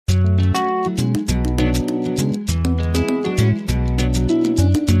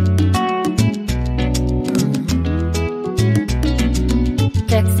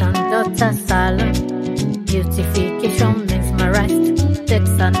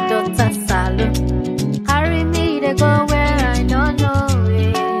and daughter Saloon. Carry me to go where I don't know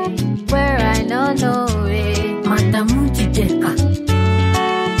it, where I don't know it. Madam Deka.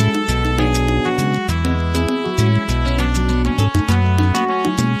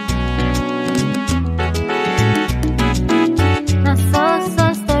 Na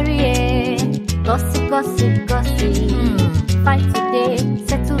so story, gossip, gossip, gossip. Fight today,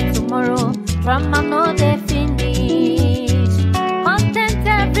 settle tomorrow. Drama no they finish. Content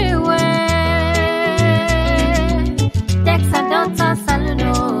everywhere. Deks and daughter Saloon.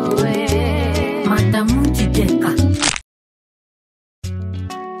 Madam Deka.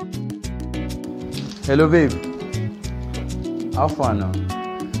 Hello, babe. How far now?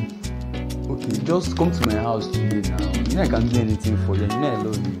 Okay, just come to my house today now. You know I can do anything for you. You know I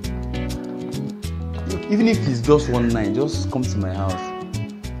love you. Even if it's just one night, just come to my house.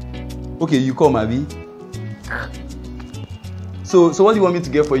 Okay, you come, Abby. So what do you want me to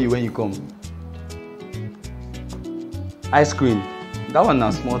get for you when you come? Ice cream. That one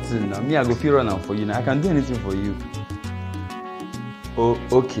now small thing now. Me, I go feel run out for you now. I can do anything for you. Oh,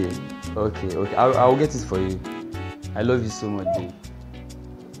 okay. I'll get it for you. I love you so much, babe.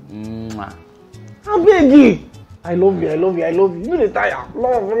 Mwah. I beg you. I love you. You know the tire.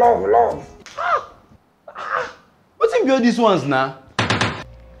 Love. What's in all these ones now?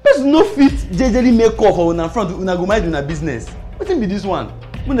 Person no fit jejely make call for una front, una go mind una business. What's be this one?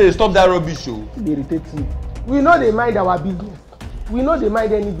 When they stop that rubbish show? They irritate me. We know they mind our business. We know they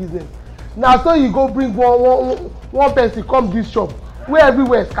mind any business. Now so you go bring one person come this shop where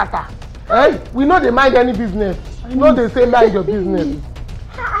everywhere scatter. Eh? We know they mind any business. You know they say mind your business.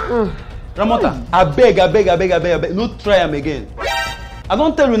 Ramota, I beg, no try am again. I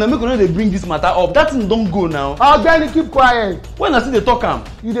don't tell you now, make they bring this matter up. That thing don't go now. Then keep quiet. When I see they talk am.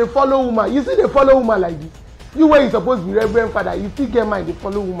 You dey follow woman. You see they follow woman like this. You where you supposed to be reverend father, you still get mind, they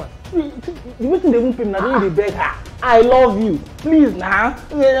follow woman. You wetin dey won't pay now, they beg her. I love you. Please now.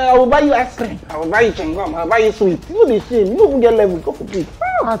 I will buy you ice cream. I will buy you chewing-gum. I will buy you sweet. You know the shame. You don't even get level. Go for it.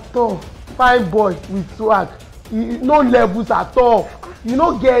 At all. Fine boy with swag. No levels at all. You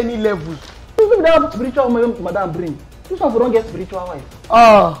don't get any levels. Even that spiritual woman madam bring. This one don't get spiritual wife.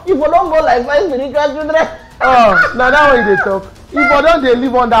 If you don't go like 5 spiritual children. Now that way they talk. If you don't they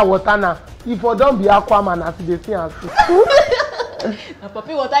live under water now. If you don't be Aquaman as they say and see. Na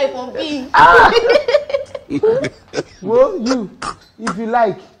papi water is for big. Well, you, if you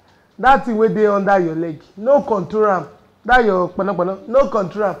like, that thing where they under your leg, no control am. That your no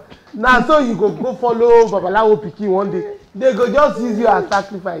control am. Now so you go follow Babalawo Pikin one day. They go just use you as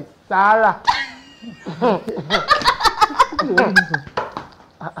sacrifice. Sahara.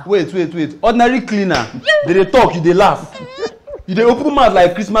 Wait. Ordinary cleaner. They talk, you they laugh. You they open mouth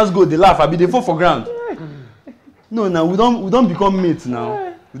like Christmas goat, they laugh. I be they fall for ground. No, now we don't become mates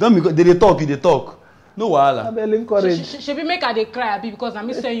now. We don't become. They talk, you they talk. No wahala. Abel encourage. She be make her dey cry abi because I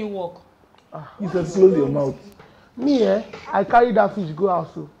miss saying you work. You just close your mouth. Me, I carry that fish go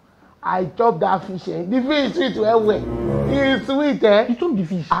out so. I chop that fish. The fish sweet well. It's sweet, You chop the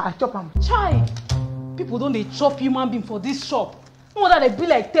fish. I chop am. Chai, people don't they chop human being for this shop. No wonder they be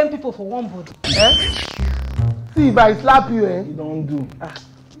like 10 people for one body. See, if I slap you, you don't do.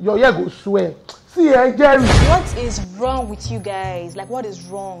 Your ear go swear. See, Jerry. What is wrong with you guys? Like, what is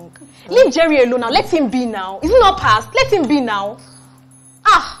wrong? Leave Jerry alone now. Let him be now. Is it not past? Let him be now.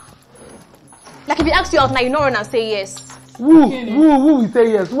 Like if he asks you out now, you not run and say yes. Who will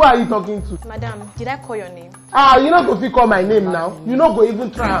say yes? Who are you talking to? Madam, did I call your name? You not go fit call my name now. You not go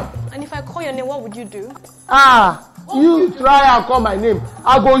even try. And if I call your name, what would you do? You try and call my name.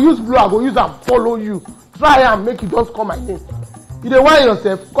 I go use blue, I go use and follow you. Try and make you just call my name. You dey want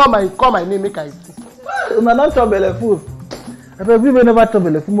yourself, call my name, make I see. Una don't chop belle full. I bet we never chop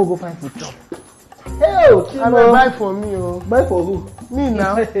belle full, go find food chop. Hey, I will buy for me. Buy for who? Me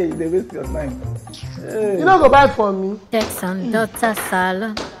now. Hey, they waste your time. Hey. You don't go buy for me. Deks and daughter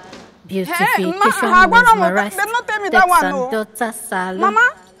Saloon. Beautification They not tell me that one. and daughter Saloon.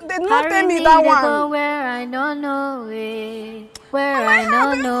 Mama, they not tell me that one. Go where I don't know it. Where I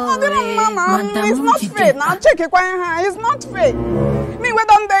don't know it. Mama, it's not fair. Now check it quiet. It's not fair. Me we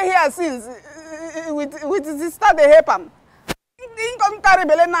don't dey here since with the sister they help am. He come carry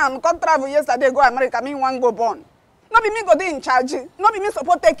belle now, come travel yesterday go America. Me one go born. No be me go dey in charge. No be me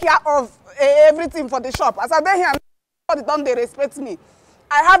suppose take care of everything for the shop. As I dey here, nobody don't they respect me.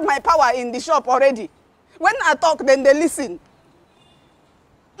 I have my power in the shop already. When I talk, then they listen.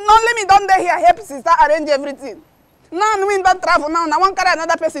 No let me don't dey here help sister arrange everything. Now we don't travel now. Now one carry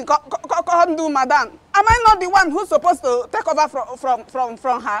another person come do madam. Am I not the one who's supposed to take over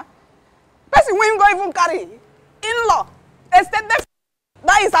from her? Person we go even carry in-law. Extended.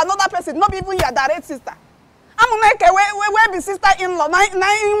 That is this another person, not even your direct sister. I'm like, where be sister-in-law? Now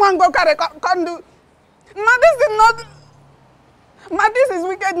in one go carry can do. Ma, this is not. Ma, this is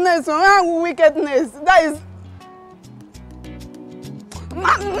wickedness. Wickedness. That is.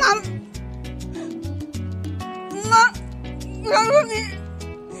 Ma.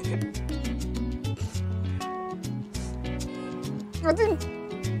 I think.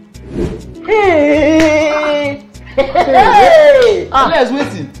 Hey! Let's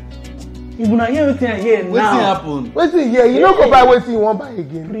waiting. You gonna hear everything here now. Wetin happen? Wetin here? You don't go buy wetin you want buy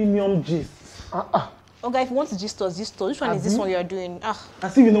again. Premium gist. Okay, if you want to gist us. Which one is this one you are doing? I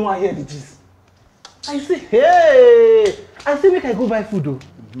see you don't want to hear the gist. I say, hey! I say make I go buy food though.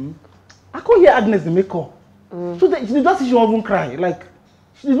 I can't hear Agnes the make call. So she just she won't even cry. Like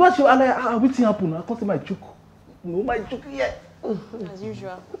she did what she was like, wetin happen? I can't see my chook. No, my chook here. As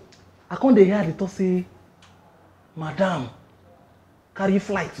usual. I can't hear the talk say, Madam, carry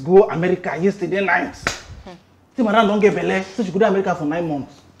flights go America yesterday night. See, Madam don't get belle, so she go to America for 9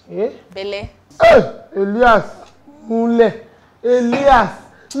 months. Eh? Belle. Hey, Elias, Elias,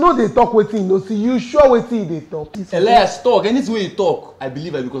 no they talk wetin no see you sure wetin they talk. Elias talk, anything wey you talk, I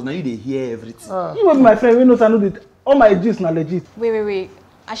believe it because now you dey hear everything. You know my friend, we know I know that all my gist na legit. Wait.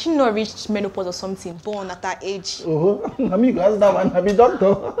 I should not reach menopause or something, born at that age. Oh, I mean, ask that one, I be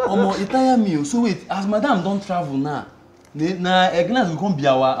doctor. Omo, it tire me. So wait, as madam don't travel now, na Agnes will come be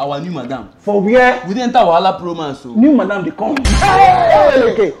our new madam. For where? We didn't enter Wahala Proman, so. New madam they come.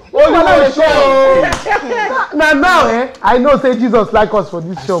 Okay. Oh, madam show. Now, I know say Jesus like us for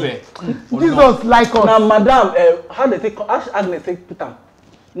this show. Jesus like us. Now, madam, how they take? How Agnes take put am?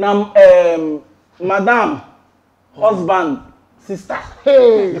 Now, madam, husband. Sister,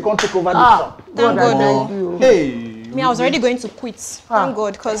 hey, you can't take over the shop. Thank God. Hey, me, I was already going to quit. Thank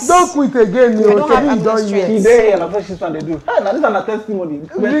God, because don't quit again. I don't have ambulance strength. He there, and that's what they do. Hey, now this is a testimony.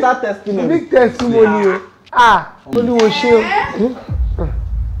 We start testimony. Big testimony. Only one show.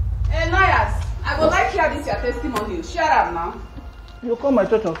 Elias, I would like to hear this your testimony. Share up now. You come my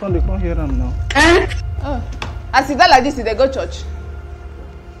church on Sunday, come hear them now. As you like this, they go church.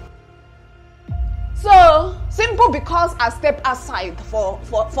 So simple because I step aside for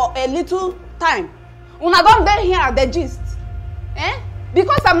a little time. When I don't there here at the gist,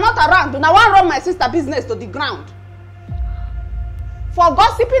 because I'm not around, when I want to run my sister business to the ground. For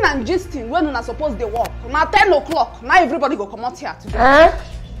gossiping and gisting when we're not supposed to work. Now 10 o'clock, now everybody go come out here today.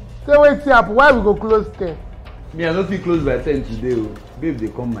 So wait here, why we go close 10? Me, I don't feel close by 10 today. Babe, they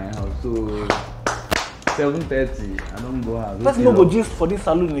come my house, so 7:30. I don't go out. Let's not go gist for this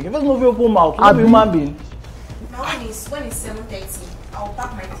saloon again. Let's not open mouth. Not be human being. Now when it's 7:30, I'll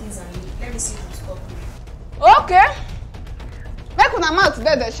pack my things and leave. Let me see who's talking. Okay. Make una mouth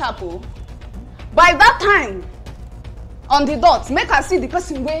there the sharp. By that time, on the dot, make I see the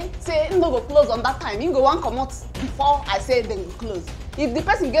person wey say no go close on that time. You go one come out before I say then go close. If the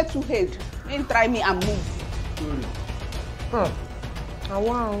person get too head, then try me and move.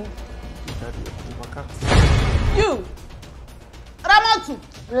 Wow. You, Ramatu.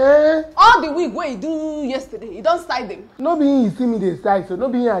 All the week wey you do yesterday, you don't style them. No be you see me dey style, so no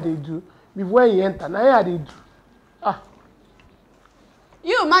be here they do. Before you enter, now here they do.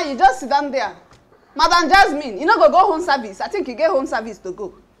 You man, you just sit down there. Madam Jasmine, you no go home service. I think you get home service to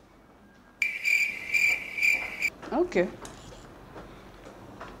go. Okay.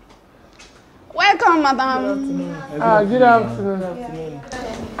 Welcome, madam. Good afternoon.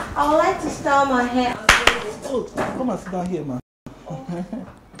 I would like to style my hair. Oh, come and sit down here, man.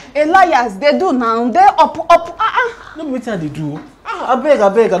 Elias, they do now. They up. No be wetin they do. I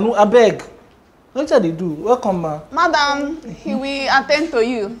beg. What they do? Welcome, ma. Madam, he will attend to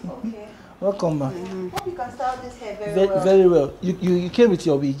you. Okay. Welcome, ma. Hope you can style this hair well. Very well. You came with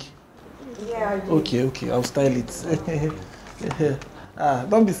your wig. Yeah, I do. Okay. I'll style it.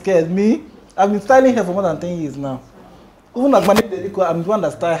 Don't be scared. Me, I've been styling her for more than 10 years now. Even like Manny Delico, I'm the one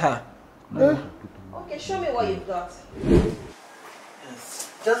that style her. Okay, show me what you've got. Yes.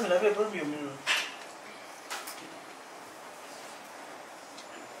 Jasmine, have you brought me your mirror?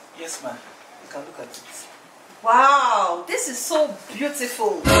 Yes, ma'am. You can look at it. Wow, this is so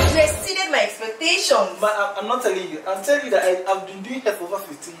beautiful. You exceeded my expectations. But I'm not telling you. I'm telling you that I've been doing hair for over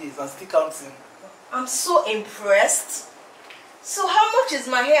 15 years and still counting. I'm so impressed. So how much is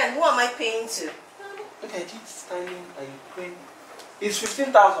my hair and who am I paying to? Okay, I did styling. I paying. It's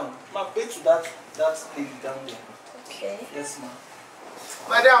 15,000. Ma, pay to that lady down there. Okay. Yes, ma'am.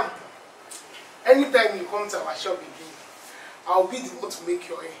 Madam, anytime you come to our shop again, I'll be the one to make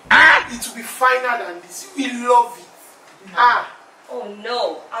your hair. It will be finer than this. You will love it. Oh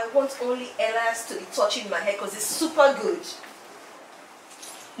no, I want only Elias to be touching my hair because it's super good.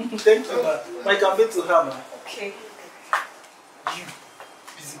 Thank you, ma. I can wait to her, ma. Okay. You,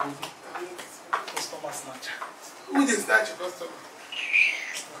 busy body. Customer snatcher. Who did snatch your customer?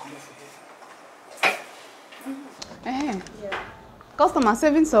 Yeah. Customer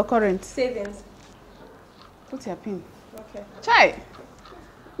savings or current? Savings. Put your pin. Okay. Chai.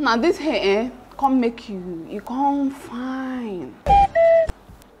 Now this hair come make you come fine.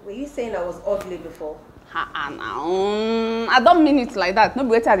 Were you saying I was ugly before? I don't mean it like that. No be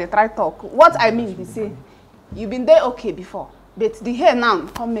wetin I dey try talk. What I mean be say you been there okay before, but the hair now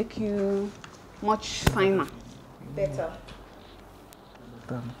come make you much finer. Better.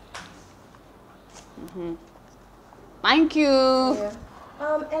 Thank you. Yeah.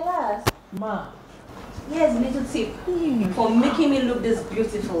 Ella. Ma. Here's a little tip for making me look this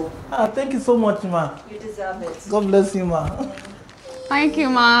beautiful. Thank you so much, ma. You deserve it. God bless you, ma. Thank you,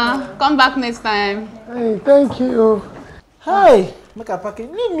 ma. Come back next time. Hey, thank you. Hi. Make a package.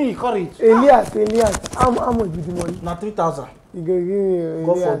 Leave me, courage. Elias, how much be the money? Now 3,000. You go give me.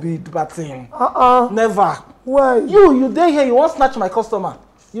 God forbid, bad thing. Never. Why? You there here, you won't snatch my customer.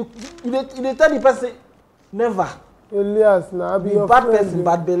 You tell the person, never. Elias, now be your bad friend, person,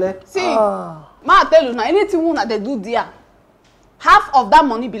 bad belly. See, ma tell you now, anything una they do there, half of that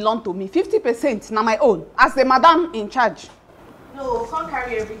money belong to me. 50% na my own, as the madam in charge. No, can't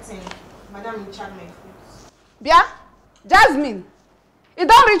carry everything. Madam in charge my food. Bia, Jasmine, it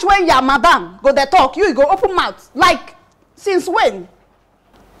don't reach when your madam go dey talk, you go open mouth. Like, since when?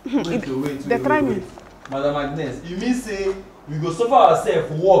 Wait. They try me. Madam Agnes, you mean say we go suffer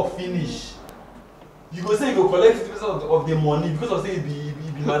ourselves, work, finish. You go say you go collect 50% of the money because of say you be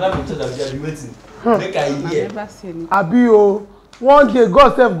madam in charge and you be waiting. Make I hear. Abi o, one day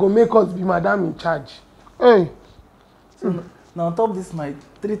God sef go make us be madam in charge. Hey. So now on top of this my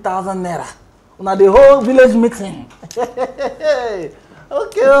 3,000 naira. Now the whole village meeting.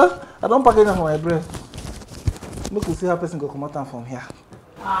 Okay, I don't package them for my brain. Look to see how person go come out from here.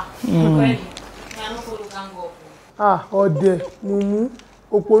 Really? I don't follow gang up. Ode, mumu,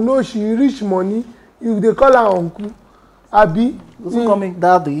 opono she rich money, you dey call her uncle. Abi, you call me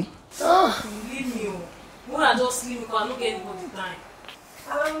daddy. Leave me. When I just leave because I don't get anybody time.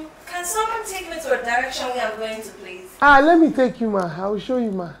 Can someone take me to a direction we are going to, please? let me take you, ma. I will show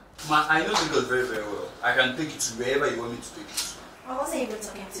you, ma. Ma, I know Lagos very, very well. I can take you to wherever you want me to take you to. I wasn't even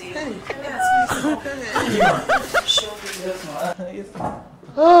talking to you.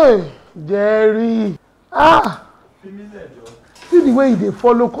 Hey, Jerry. See the way they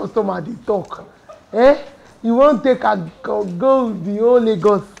follow customer, they talk. You won't take a go the whole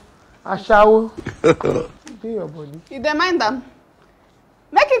Lagos. A shower. See your body. You don't mind them?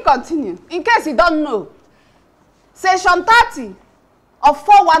 Make it continue. In case you don't know. Section 30 of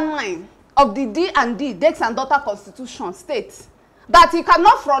 419 of the D&D, Deks and Daughter Constitution states that you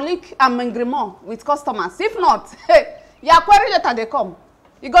cannot frolic and mingle more with customers. If not, your query letter they come.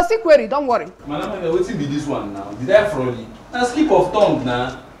 You go see query, don't worry. Madam, what's be this one now? Did I frolic? Now slip of tongue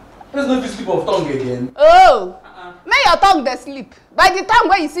now. Let's not slip of tongue again. Oh, may your tongue they sleep. By the time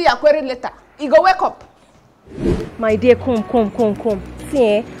when you see your query letter, you go wake up. My dear, come.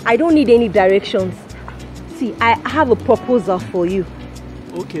 See, I don't need any directions. See, I have a proposal for you.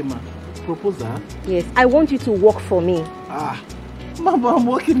 Okay, ma. Proposal? Yes, I want you to work for me. Mama, I'm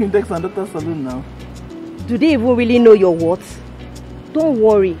working in Deks and Daughter Saloon now. Do they even really know your worth? Don't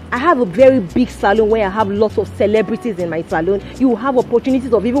worry, I have a very big salon where I have lots of celebrities in my salon. You will have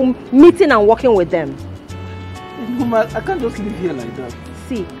opportunities of even meeting and working with them. Mama, I can't just live here like that.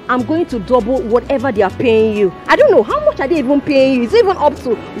 See, I'm going to double whatever they are paying you. I don't know, how much are they even paying you? Is it even up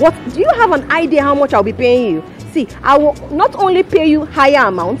to what? Do you have an idea how much I'll be paying you? See, I will not only pay you higher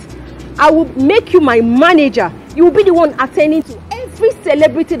amounts, I will make you my manager. You will be the one attending to every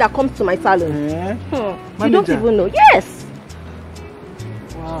celebrity that comes to my salon. You don't even know. Yes.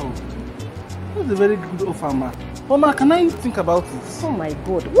 Wow. That's a very good offer, ma. Mama, can I think about it? Oh my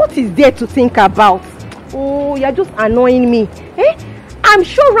God. What is there to think about? Oh, you're just annoying me. I'm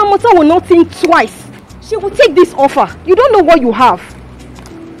sure Ramota will not think twice. She will take this offer. You don't know what you have.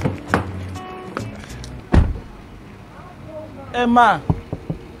 Ma.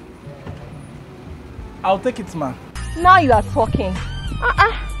 I'll take it, ma. Now you are talking.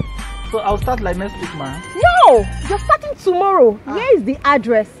 So I'll start like next week, ma. No, you're starting tomorrow. Here is the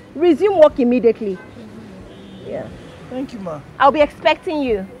address. Resume work immediately. Yeah. Thank you, ma. I'll be expecting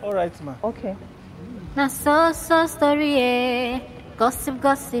you. All right, ma. Okay. Now so story, gossip.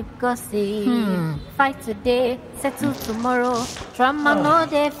 Fight today, settle tomorrow. Drama no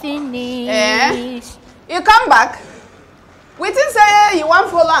dey finish. You come back. We think say you want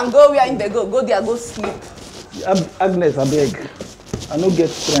follow and go where in the go there go sleep. Agnes, I beg. I no get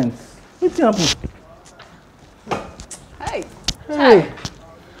strength. What's happening? Hey.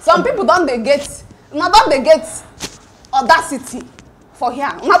 Some people don't they get audacity for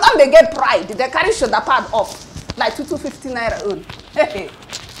here. Not don't they get pride. They carry shoulder pad up like 250 naira own. Hey.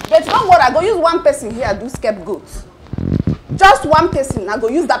 But don't worry, I go use one person here do scapegoat. Just one person, I go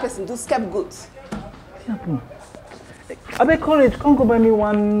use that person do scapegoat. What's happening? I beg courage, come go buy me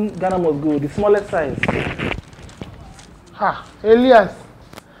one Ghana must go, the smallest size. Elias,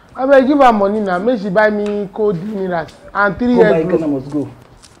 I beg give her money now. Make she buy me cold minerals and 3 go egg. Buy Ghana must go.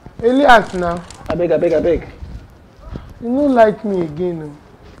 Elias now. I beg. You don't like me again.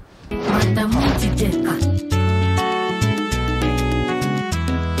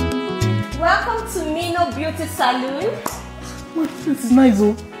 Welcome to Mino Beauty Saloon. Wait, this is nice,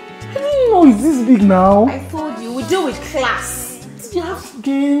 oh. I didn't know it's this big now. I told you, we do with class. You have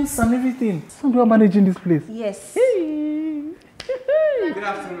games and everything. Some people are managing this place. Yes. Good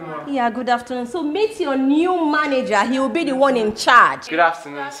afternoon, ma'am. Yeah, good afternoon. So meet your new manager. He will be the one in charge. Good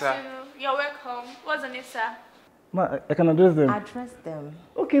afternoon, sir. You're welcome. What's the name, sir? Ma, I can address them. Address them.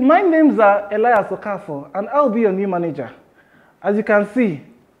 Okay, my names are Elias Okafor, and I'll be your new manager. As you can see,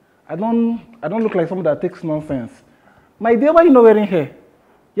 I don't look like someone that takes nonsense. My dear, why are you not wearing hair?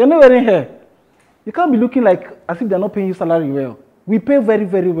 You're not wearing hair. You can't be looking like as if they're not paying you salary well. We pay very,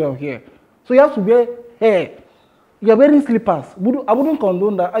 very well here. So you have to wear hair. You're wearing slippers. I wouldn't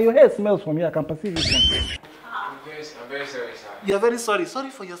condone that. And your hair smells from here. I can perceive it. I'm very sorry, sir. You're very sorry. Sorry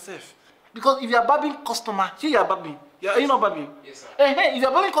for yourself. Because if you're barbing customer, here you're barbing. Are you not barbing? Yes, sir. If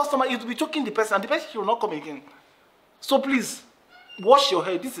you're barbing customer, you'll be choking the person, and the person will not come again. So please, wash your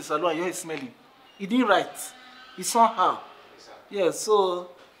hair. This is Saloon, your hair is smelling. It didn't right. It's somehow. Yes, sir. Yeah, so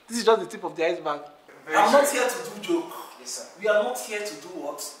this is just the tip of the iceberg. I'm not here to do joke. Yes, sir. We are not here to do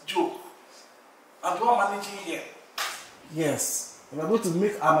what? Joke. I'm the one managing here. Yes. We are going to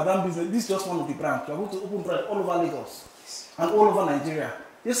make our Madam business. This is just one of the brands. We are going to open branch all over Lagos and all over Nigeria.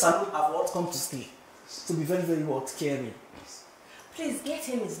 This Saloon have what come to stay. To be very, very what caring. Please get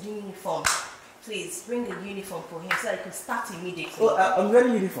him his uniform. Please bring a uniform for him so I can start immediately. Oh, I'm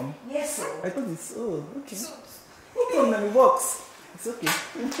wearing uniform. Yes, sir. I thought it's okay. No problem, it works. It's okay.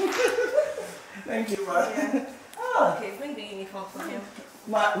 Thank you, ma. Yeah. Okay, bring the uniform for him.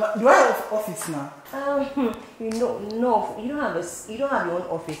 Do I have office now? No, you don't have your own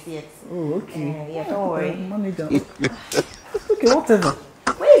office yet. Oh, okay. Yeah, don't worry. Manager. Okay, whatever.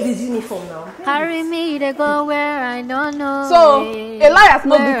 Where is his uniform now? Carry me to go where I don't know. So, Elias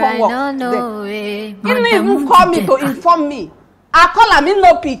no do come work. He didn't even call me to inform me. I call him, he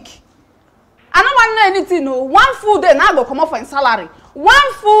no pick. I don't want to know anything. No. One full day, now I go come up for his salary.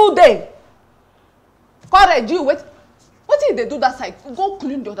 One full day. Courage, you wait. What did they do that side? Go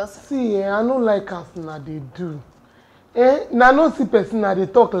clean the other side. See, I don't like us now they do. Now no see person now they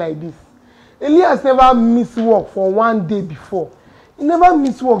talk like this. Elias never miss work for one day before. He never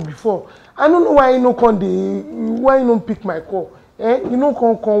miss work before. I don't know why he no pick my call. He no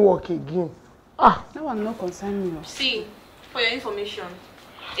come work again. That one no concern me. See, for your information,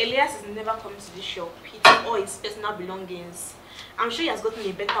 Elias is never coming to this shop. He took all his personal belongings. I'm sure he has gotten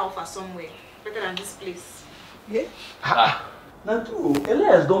a better offer somewhere, better than this place. Yeah? Now too,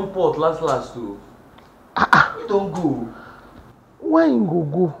 Elias don't port last too. He don't go. Why he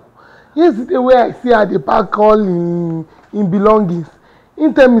go? Yesterday where I see her the pack all in belongings. He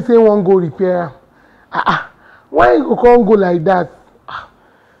tell me say he won't go repair. Why he go like that?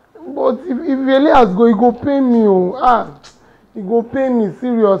 But if Elias go, he go pay me. He go pay me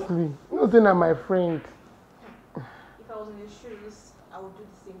seriously. No say na my friend. If I was in his shoes, I would do the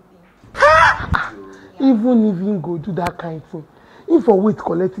same thing. Even if he go do that kind of thing, he for wait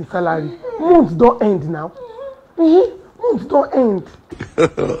collect his salary. Months don't end now. Months don't end.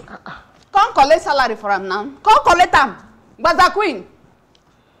 Come collect salary for him now. Come collect him. Baza Queen.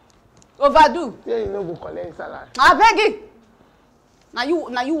 Overdo. Yeah, you no go collect salary. I beg you.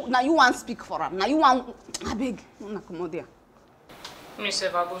 Now you want speak for him. Now you want. I beg. No come there. Mr.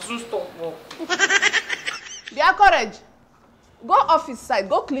 Vago, soon stop work. Their courage. Go office side.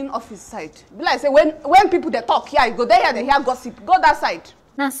 Go clean office side. Be like say when people they talk here, you go there here they hear gossip. Go that side.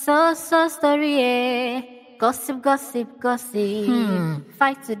 Na so story. Gossip.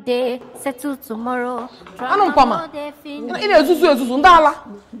 Fight today, settle tomorrow. I don't come. You're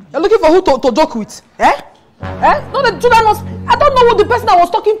looking for who to joke with? No, the children was. I don't know who the person I was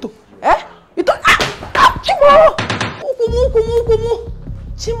talking to. You thought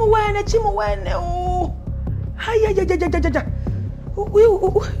Chimuwene. Oh, hi.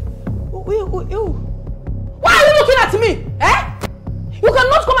 Why are you looking at me? You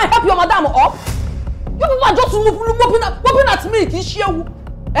cannot come and help your madam up. are just whooping at me. Kì í ṣe ewu.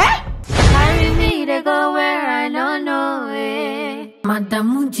 Carry me, they go where I don't know.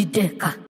 Madam Deks.